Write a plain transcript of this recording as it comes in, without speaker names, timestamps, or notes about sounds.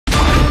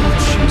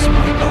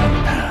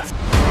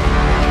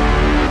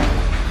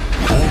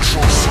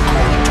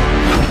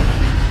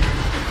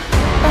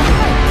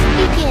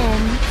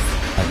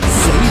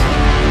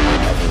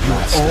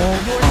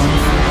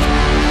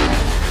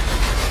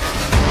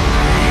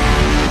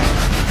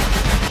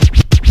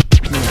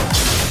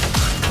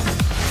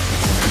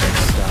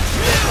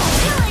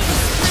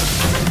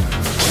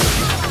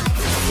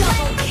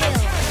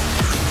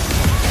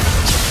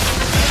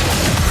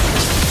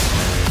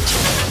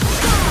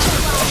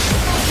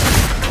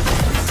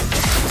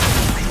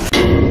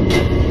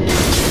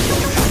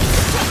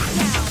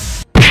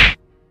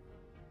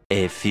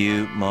A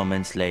few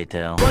moments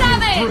later.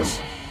 Savage!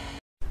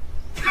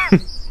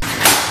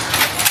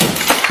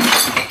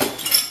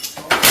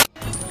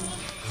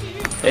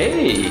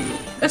 Hey,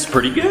 that's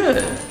pretty good.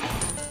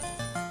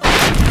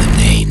 The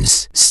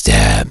name's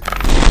Stab.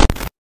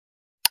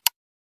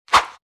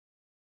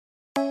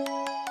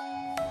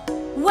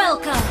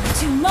 Welcome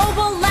to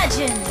Mobile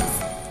Legends!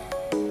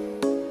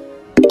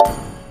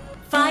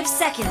 5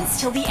 seconds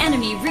till the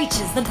enemy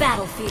reaches the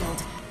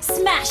battlefield.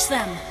 Smash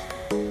them!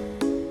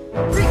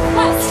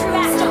 Request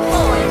back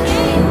deployed!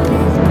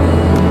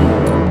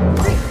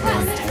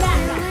 Request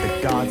backup!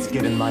 The gods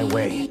get in my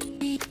way.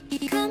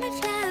 Come and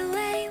fly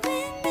away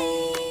with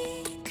me.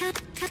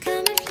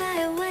 Come and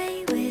fly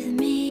away with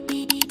me.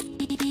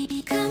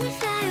 Come and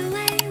fly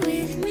away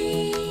with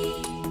me.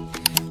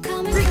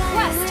 Come and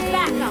Request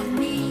backup! come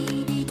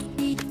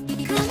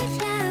and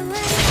fly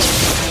away.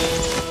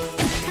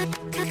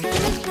 Come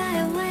and fly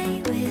away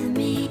with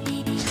me.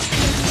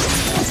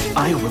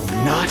 I will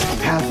not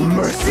have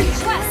mercy.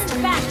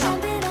 Request backup!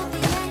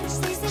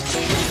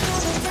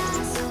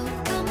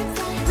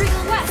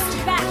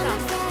 Request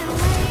backup!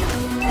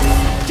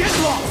 Get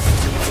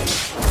lost!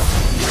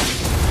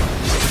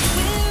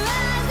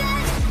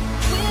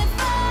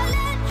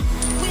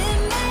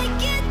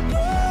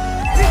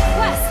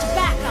 Request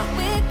backup!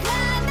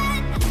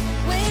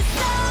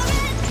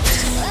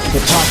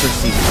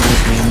 Hypocrisy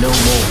fools me no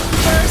more.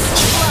 First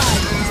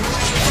blood!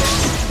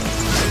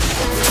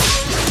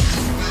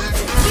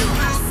 You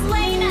have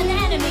slain an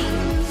enemy!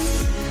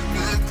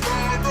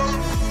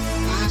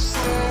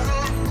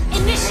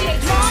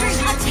 Initiate launch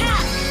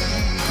attack!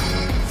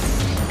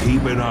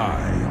 Keep an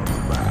eye on the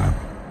map.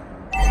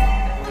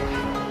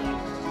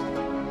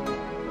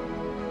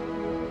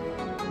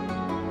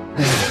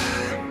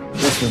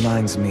 This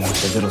reminds me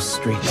of the little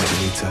street that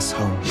leads us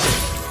home.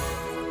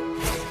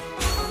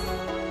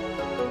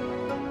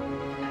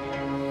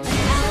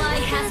 Ally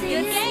has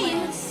good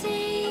game!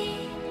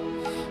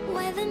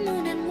 Where the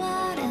moon and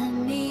water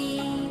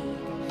meet.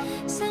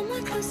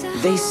 Somewhere close to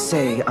They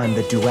say I'm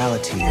the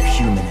duality of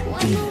human and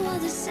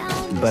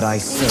demon, but I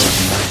serve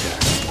neither.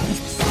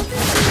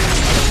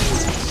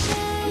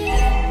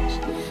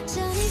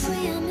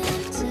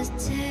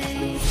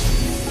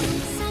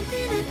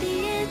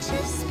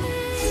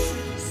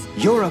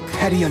 You're a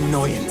petty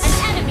annoyance.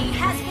 An enemy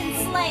has been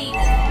slain!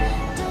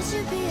 Don't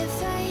you be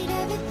afraid,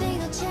 everything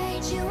will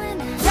change you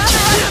and I. Run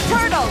on the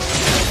turtle!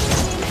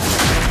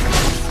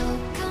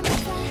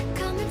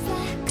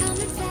 Come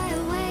and fly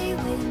away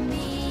with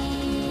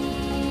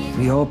me.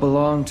 We all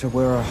belong to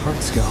where our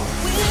hearts go. An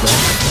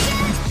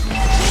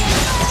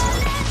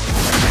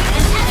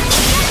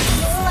enemy has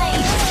been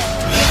slain!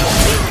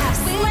 You have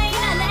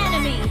slain an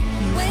enemy!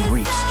 You've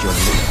reached your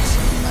limit.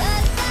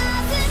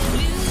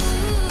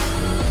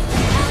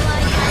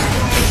 Ally has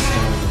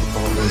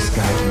Always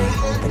guide me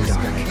in the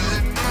dark.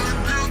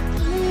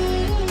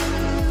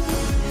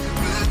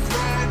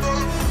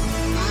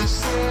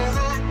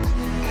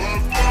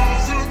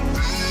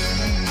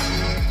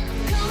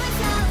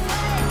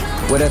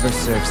 Whatever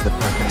serves the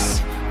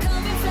purpose.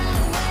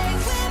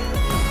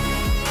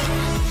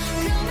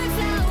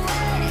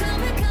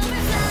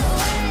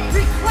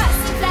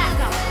 request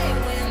backup!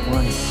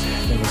 Once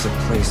there was a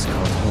place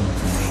called home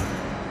for me.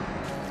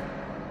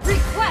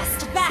 Request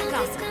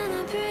backup!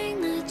 Gonna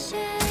bring the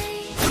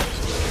change.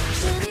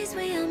 Journeys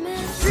we are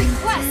meant to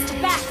Request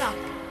take. backup!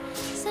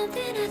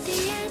 Something at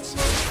the edge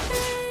of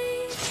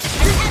space.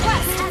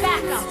 Request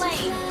backup!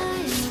 Slain!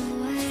 Fly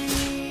away.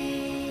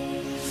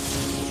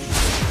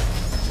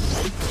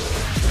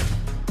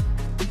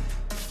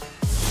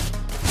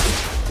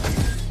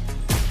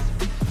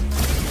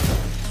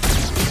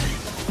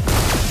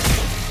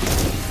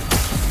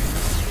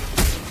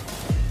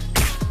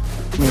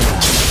 Yeah.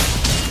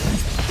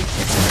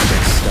 It's a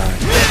good start.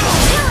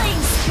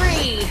 Killing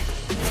spree!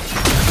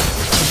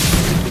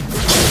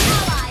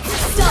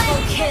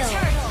 Double kill!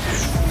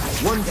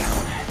 One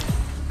down.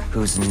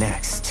 Who's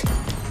next?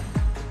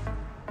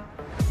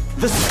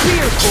 The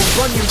spears will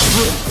run you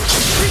through.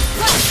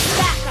 Request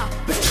backup!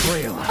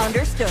 Betrayal.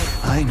 Understood.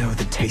 I know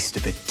the taste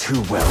of it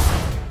too well.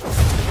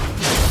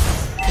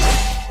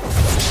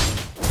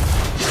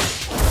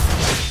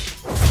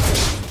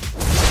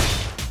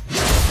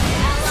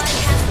 Ally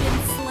has been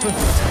slain.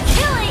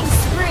 Killing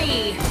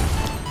spree!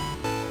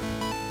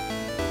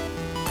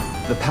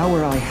 The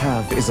power I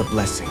have is a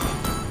blessing,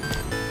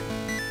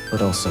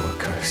 but also a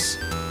curse.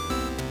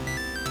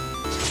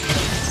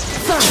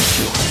 Thank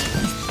you.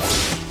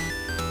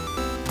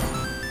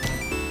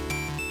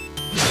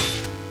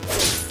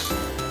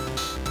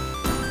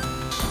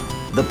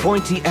 The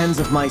pointy ends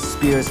of my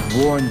spears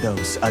warn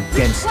those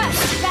against me.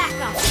 Request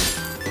backup!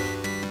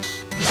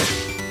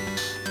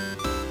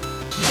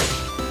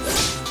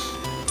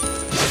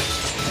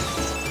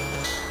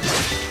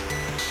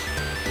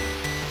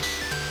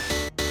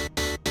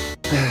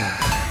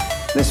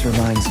 This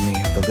reminds me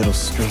of the little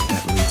street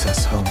that leads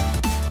us home.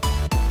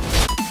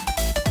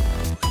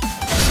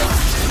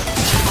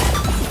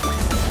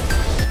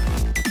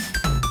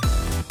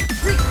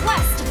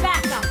 Request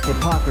backup!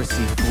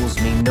 Hypocrisy fools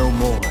me no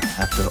more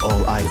after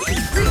all I've been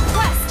through.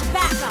 Request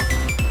backup.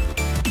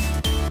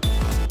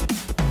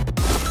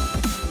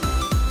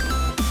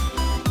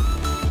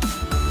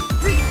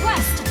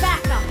 Request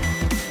backup.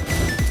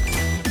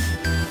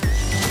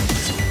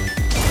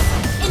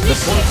 The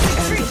pointy Initiate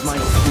end retreat. of my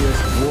spears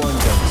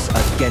warned us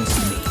against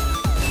me.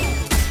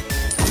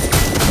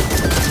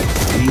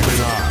 Keep an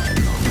eye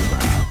on the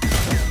map.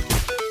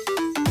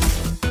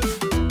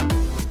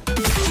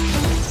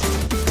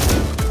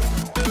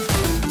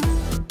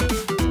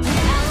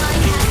 Ally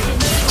has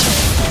been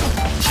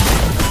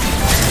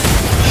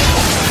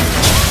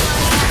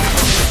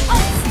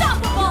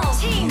unstoppable.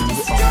 Team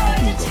destroy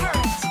the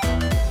turret.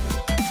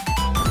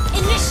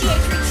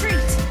 Initiate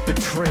retreat.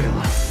 Betrayal.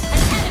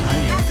 An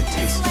enemy has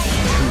been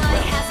slain.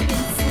 Ally has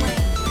been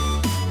slain.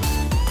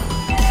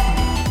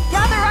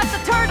 Gather up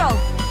the turtle.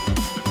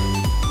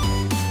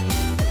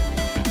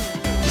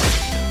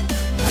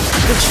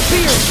 The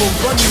spears will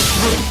run you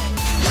through.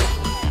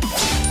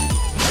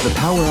 The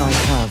power I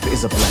have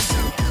is a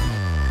blessing.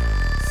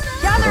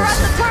 Gather up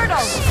the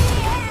turtle.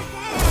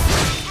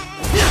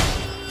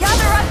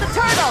 Gather up the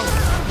turtle.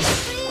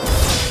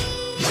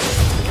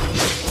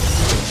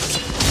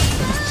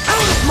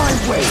 Out of my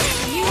way!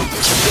 You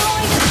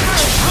destroy the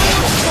turret.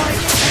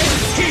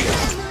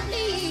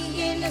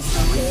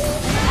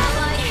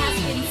 Ally has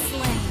been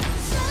slain.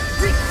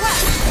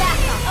 Request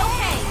backup.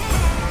 Okay.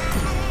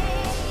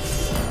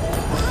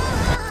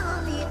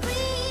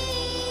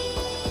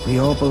 We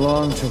all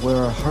belong to where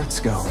our hearts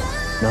go,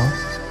 no?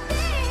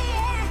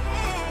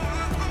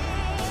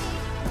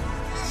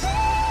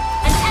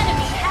 An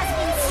enemy has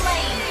been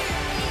slain.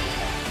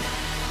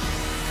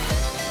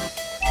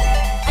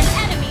 An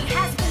enemy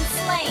has been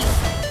slain.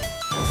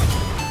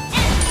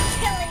 Enemy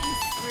killing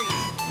spree.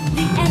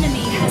 The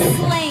enemy has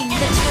slain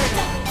the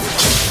turtle.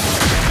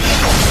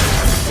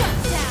 Shut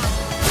down.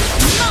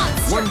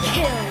 Monster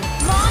kill.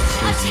 Launch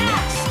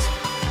attack.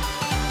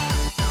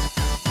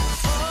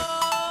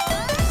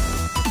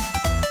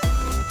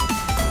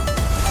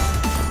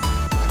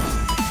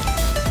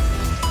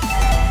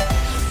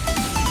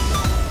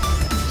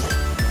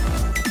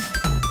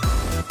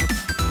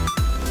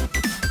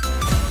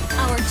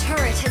 Our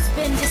turret has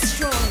been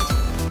destroyed.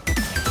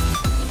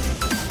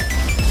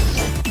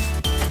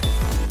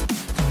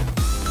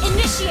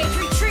 Initiate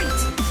retreat.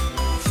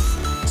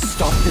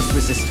 Stop this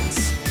resistance,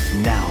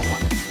 now.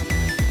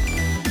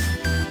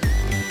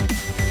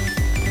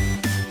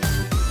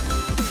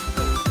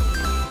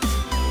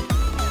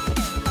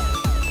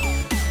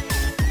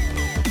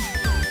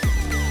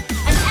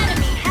 An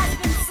enemy has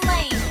been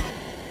slain.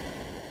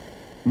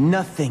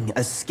 Nothing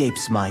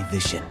escapes my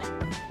vision.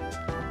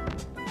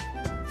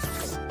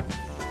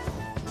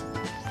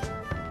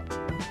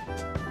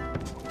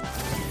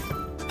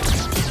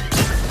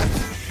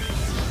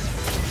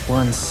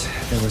 Once,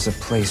 there was a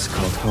place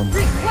called home.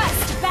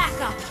 Request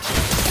backup.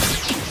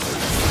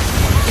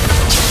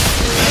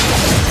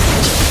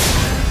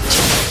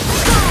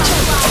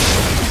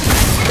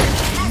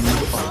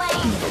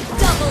 Slain.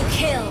 Double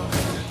kill.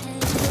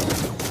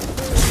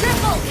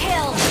 Triple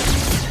kill.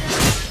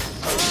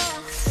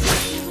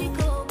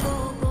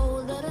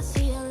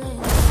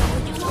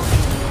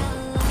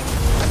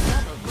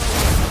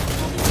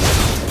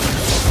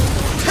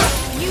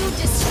 You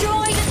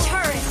destroyed a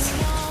turret.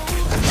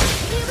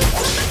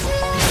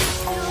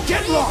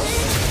 Get lost!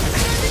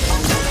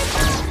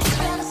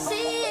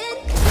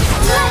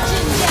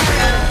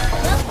 Legendary.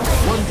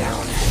 One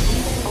down.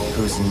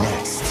 Who's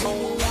next?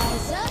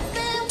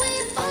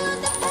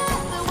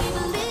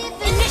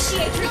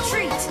 Initiate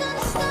retreat.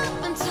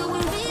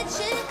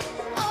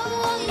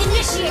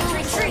 Initiate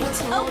retreat.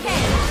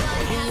 Okay.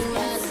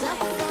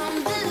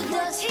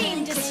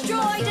 Team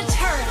destroyed a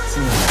turret.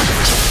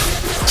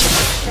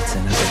 It's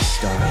another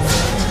star.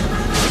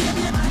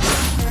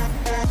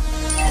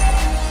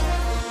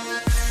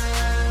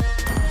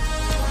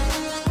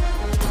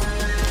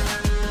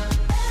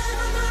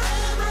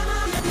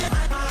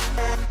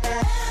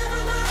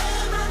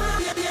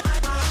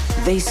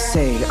 They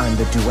say I'm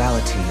the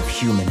duality of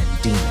human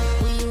and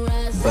demon,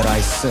 but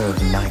I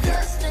serve neither.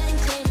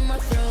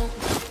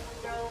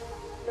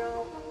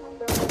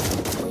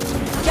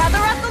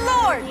 Gather up the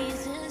Lord.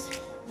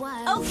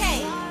 Okay.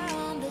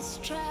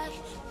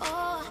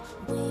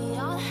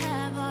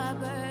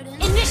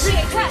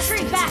 Initiate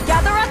retreat back.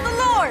 Gather up the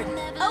Lord.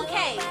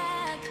 Okay.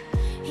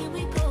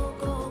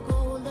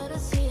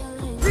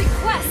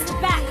 Request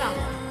backup.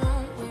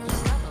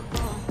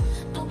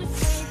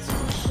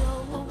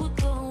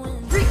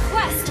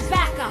 Request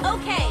backup.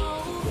 Okay.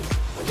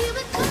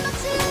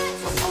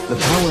 The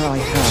power I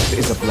have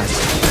is a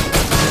blessing,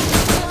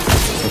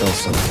 but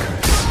also a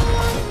curse.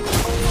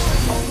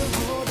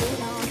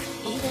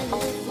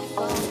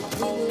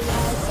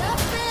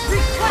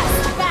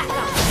 Request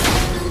backup.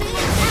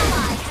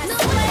 Ally has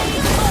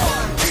slain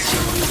more.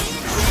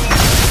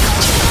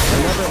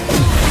 Another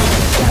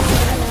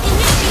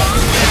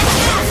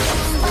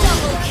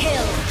Double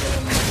kill.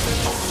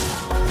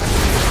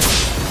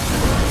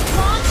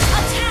 Launch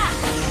attack.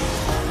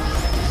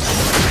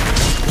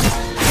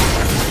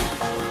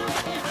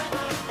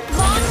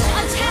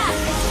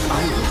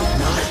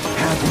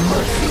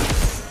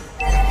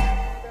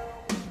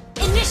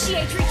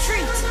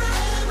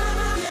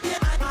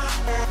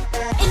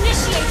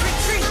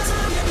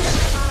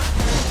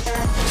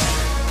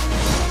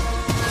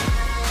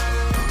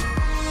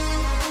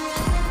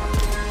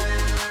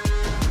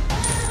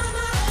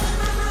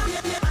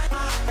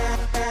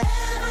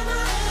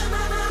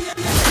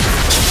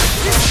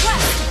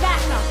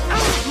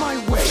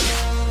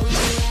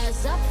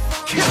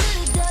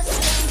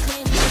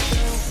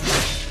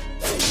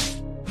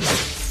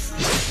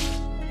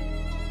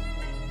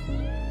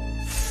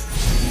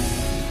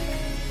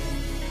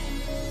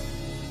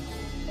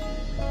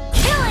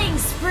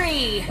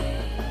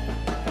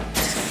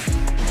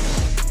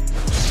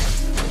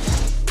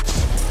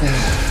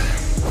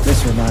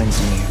 This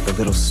reminds me of the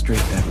little street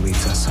that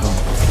leads us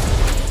home.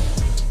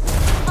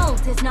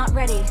 Ult is not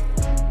ready.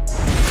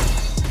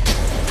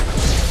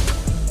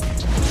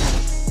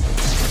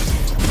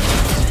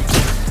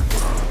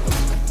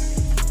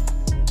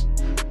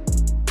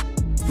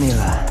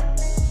 Mila,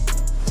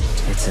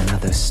 it's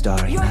another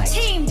starry Your night.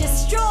 team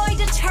destroyed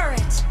a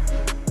turret.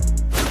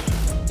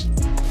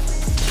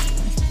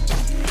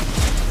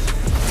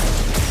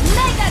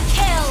 Mega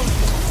kill.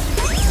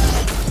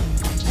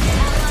 An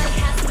ally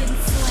has been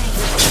slain.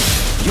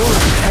 Your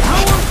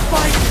power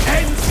fight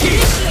ends here!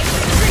 Initiate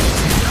retreat.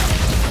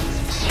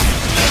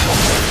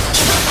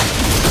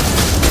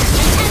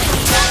 An enemy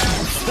has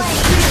been slain.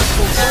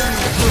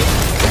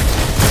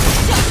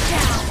 Shut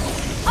down.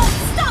 I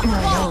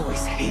Unstoppable.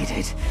 always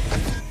hated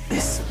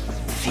this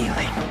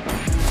feeling.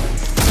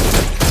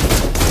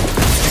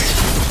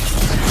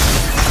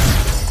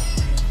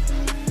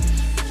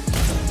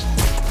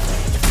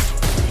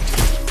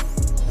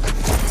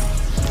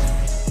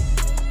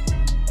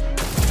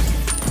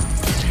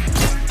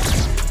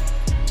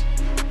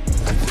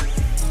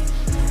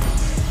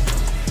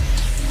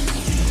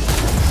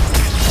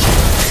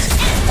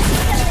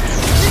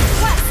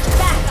 Request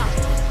backup.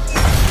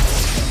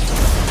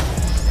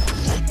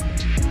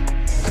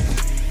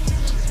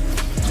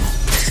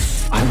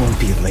 I won't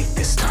be late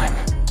this time.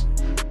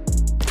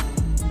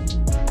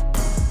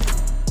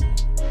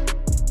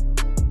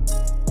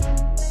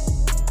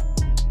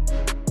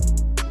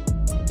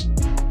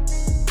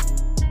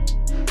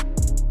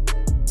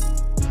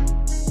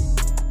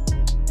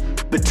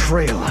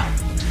 Betrayal.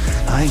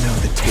 I know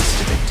the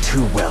taste of it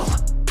too well.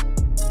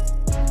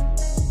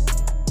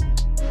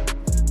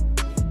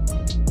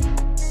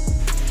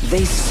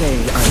 They say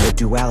I'm the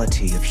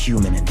duality of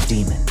human and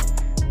demon,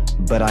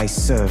 but I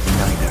serve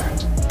neither.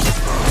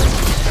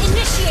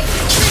 Initiate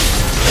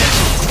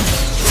retreat.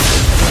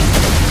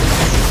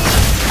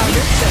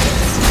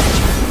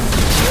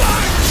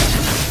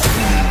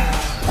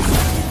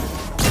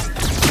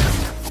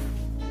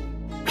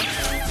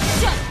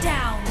 Shut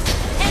down.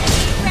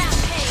 Enemy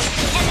rampage.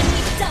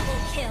 Enemy double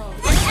kill.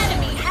 An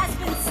enemy has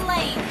been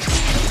slain.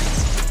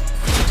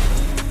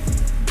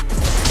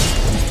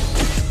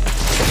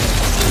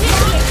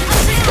 Initiate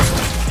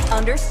attack.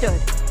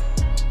 Understood.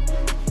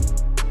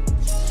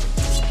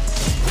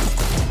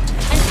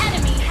 An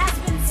enemy has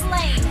been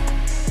slain.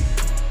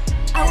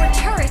 Our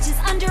turret is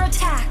under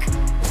attack.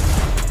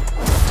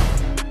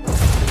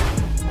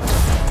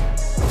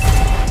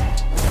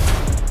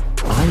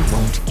 I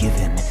won't give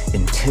in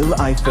until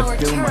I Our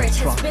fulfill my turret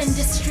has promise. been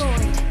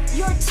destroyed.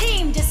 Your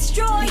team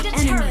destroyed The a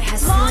enemy turret.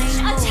 has Launch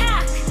slain Lord.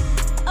 attack.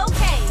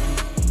 Okay.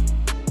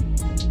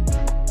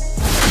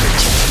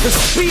 The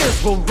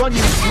spears will run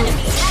you through.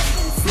 Enemy has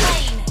been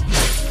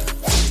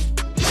slain.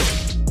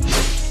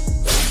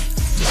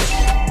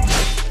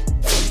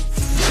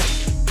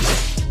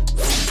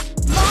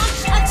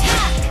 Launch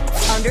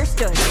attack.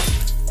 Understood.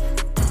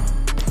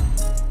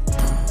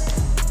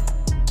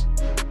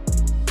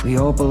 We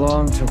all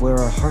belong to where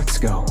our hearts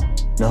go,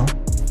 no?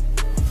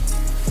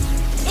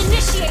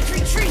 Initiate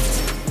retreat.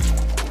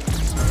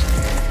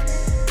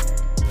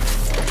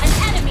 An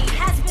enemy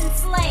has been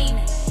slain.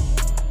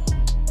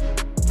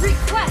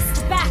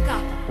 Request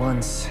backup.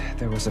 Once,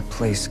 there was a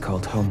place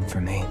called home for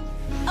me.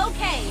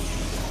 Okay.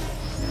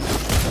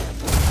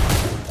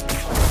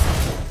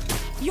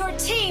 Your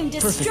team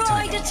destroyed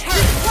timing. a turret.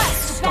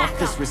 Request Stop backup.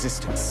 this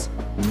resistance,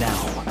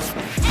 now. Enemy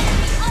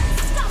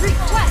unstoppable.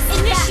 Request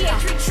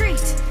initiate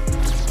retreat.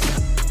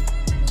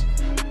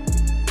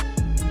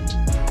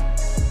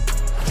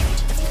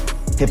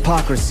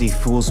 Hypocrisy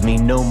fools me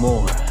no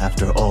more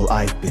after all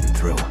I've been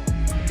through.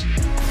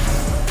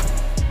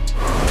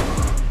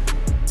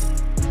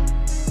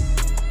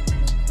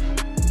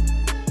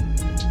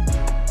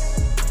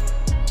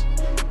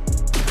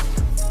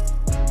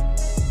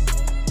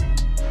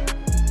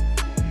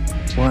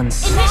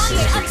 Once, there was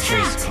Initiate a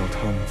place attack. called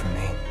home for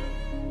me.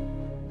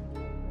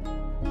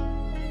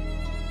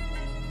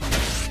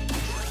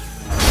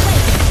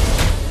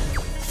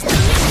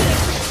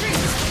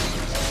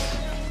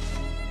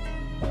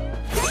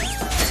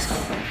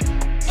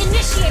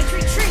 Initiate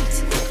retreat.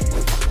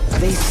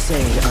 They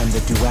say I'm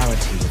the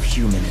duality of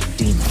human and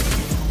demon,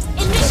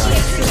 but I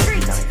Initiate serve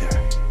retreat.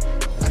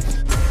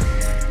 neither.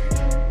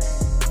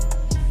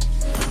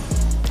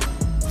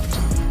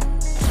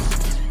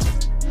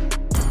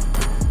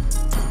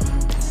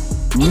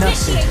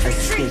 Nothing Initiate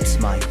retreat. escapes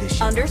my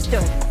vision.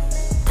 Understood.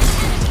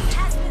 Enemy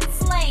has been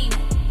slain.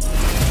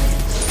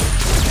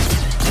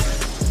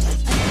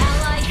 An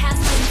ally has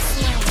been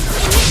slain.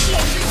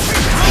 Initiate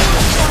retreat.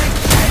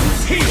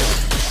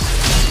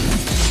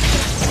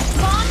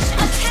 Launch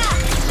attack.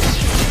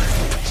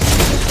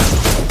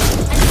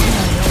 An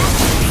enemy has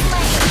been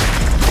slain.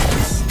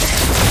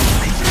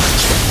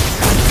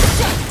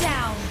 Shut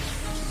down.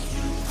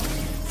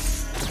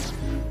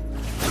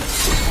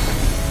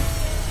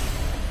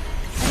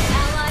 An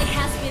ally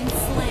has been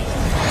slain.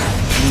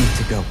 Need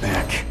to go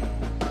back.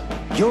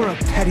 You're a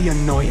petty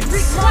annoyance.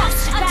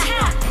 Request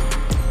attack.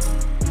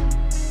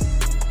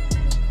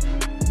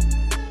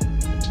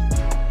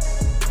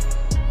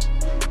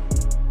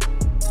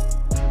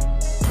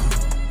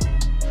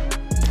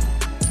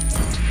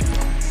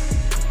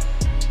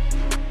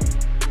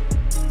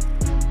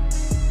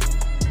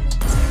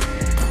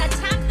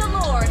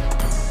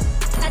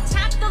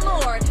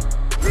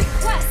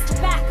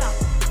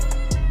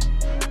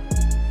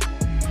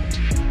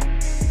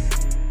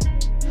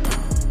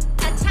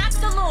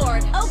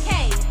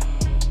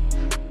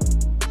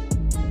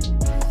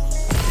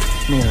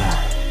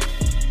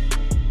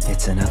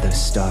 It's another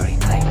starry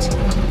night.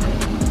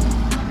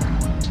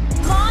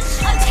 Launch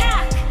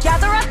attack!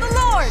 Gather at the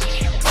Lord!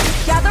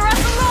 Gather at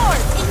the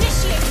Lord!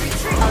 Initiate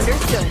retreat!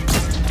 Understood.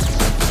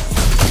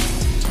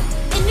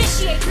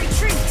 Initiate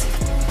retreat!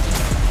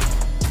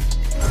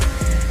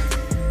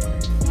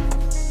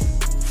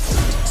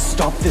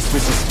 Stop this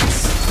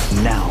resistance,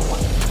 now.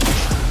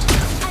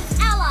 An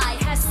ally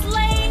has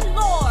slain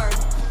Lord!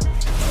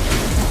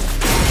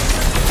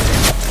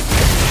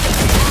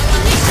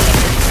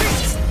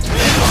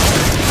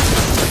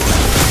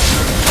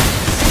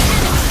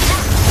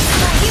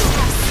 You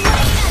have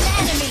slain an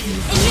enemy!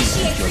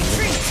 Initiate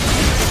retreat!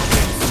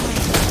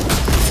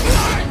 An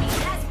enemy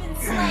has been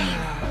slain!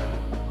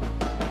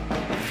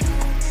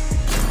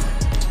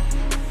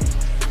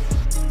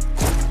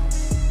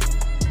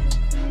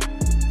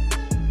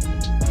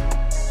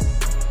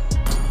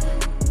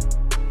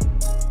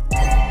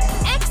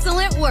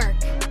 Excellent work!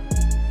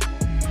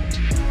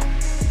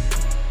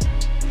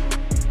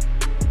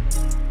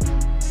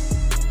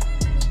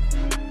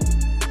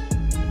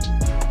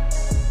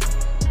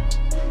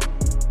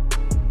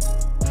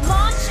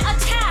 Launch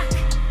attack!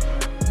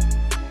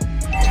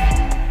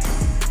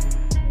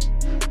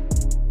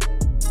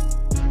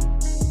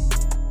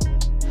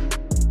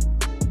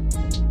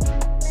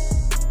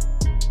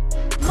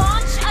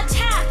 Launch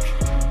attack!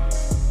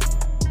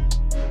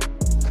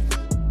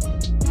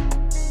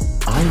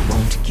 I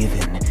won't give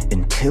in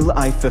until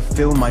I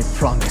fulfill my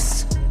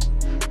promise.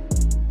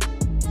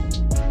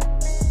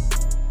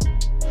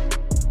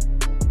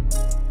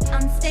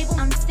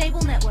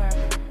 Unstable network.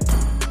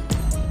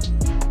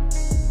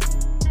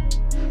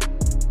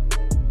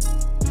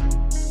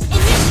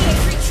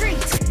 Initiate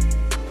retreat!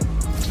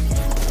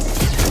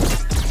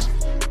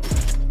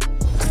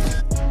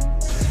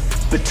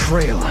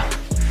 Betrayal.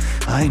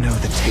 I know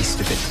the taste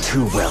of it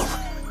too well.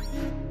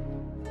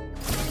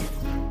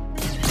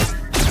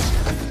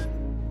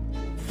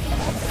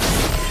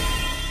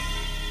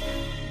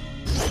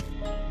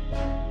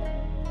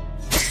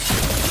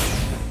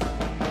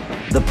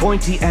 The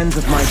pointy ends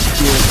of my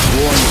spear's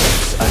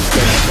warnings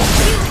against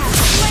You have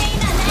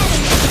slain an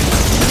enemy!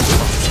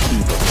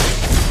 evil.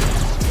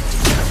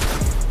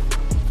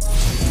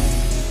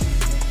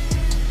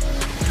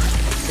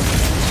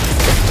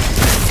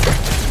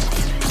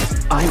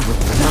 I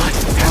will not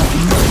have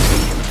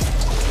mercy.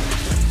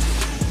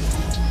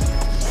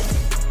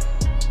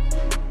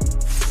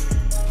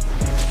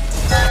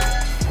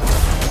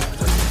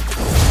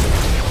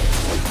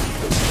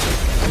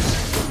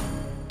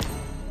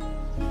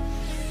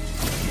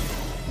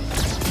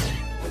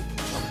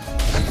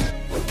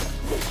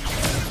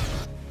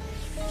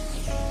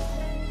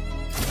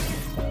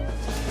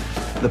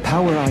 The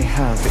power I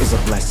have is a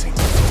blessing,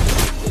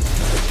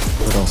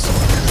 but also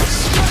a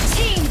curse. Your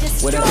team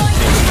destroyed Whatever. the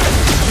turret!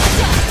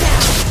 Shut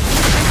down!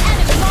 An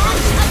enemy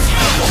launch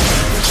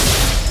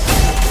attack!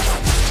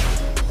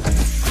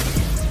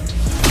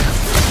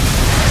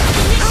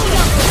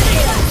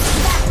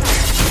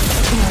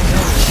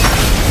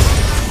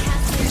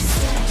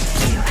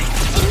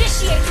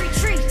 Initiate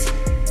retreat!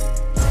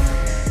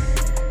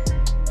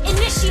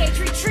 Initiate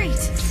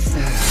retreat!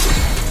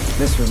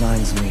 This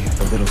reminds me of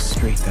the little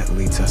street that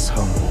leads us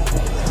home.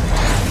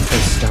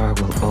 A star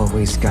will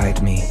always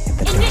guide me in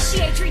the dark.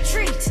 Initiate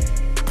retreat!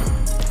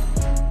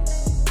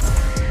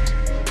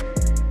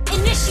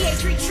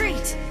 Initiate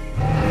retreat!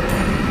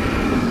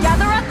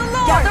 Gather at the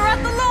Lord! Gather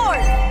at the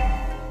Lord!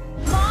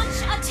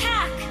 Launch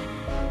attack!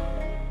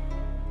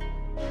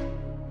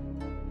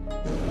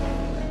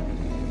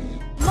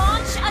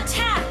 Launch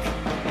attack!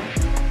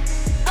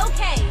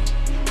 Okay.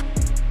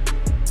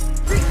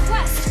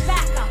 Request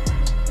backup.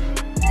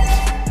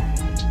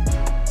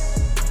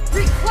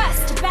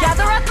 Request backup.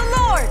 Gather at the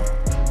Lord!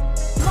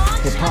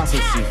 Launch Hypocrisy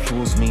attack.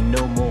 fools me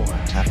no more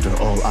after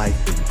all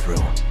I've been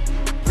through.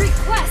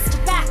 Request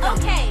backup.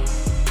 Okay.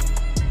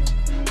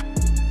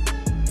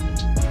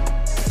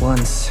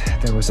 Once,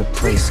 there was a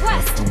place called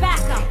Request home.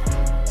 backup.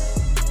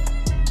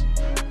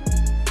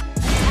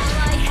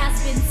 Ally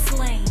has been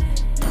slain.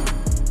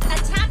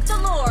 Attack the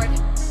Lord.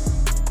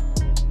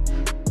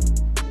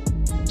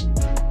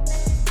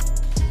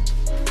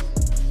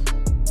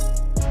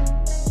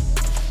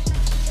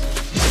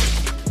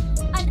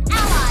 An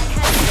ally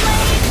has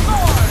slain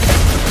Lord.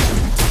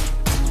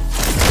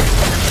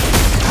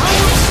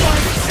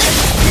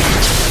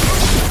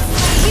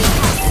 You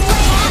have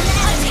slain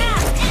an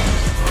attack.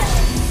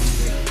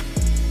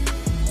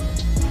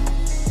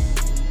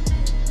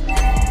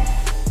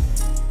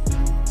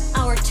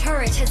 Our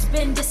turret has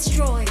been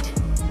destroyed.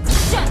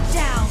 Shut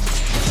down.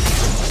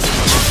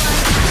 Ally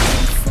has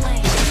been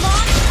slain.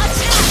 Launch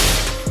attack.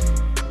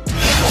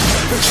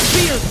 The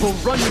spears will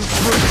run you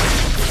through!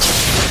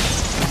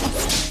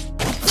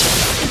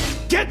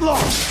 Get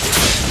lost!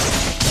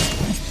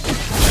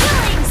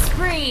 Killing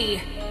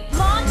spree.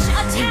 Launch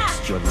attack.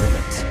 Reached your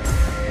limit.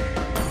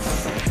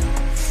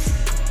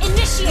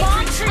 Initiate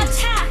retreat.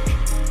 Attack.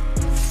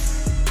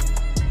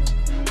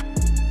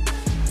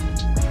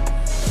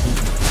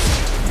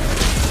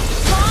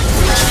 Launch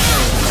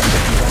attack.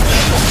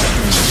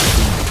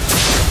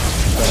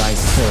 But I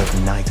better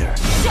of neither.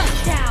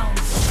 Shut down.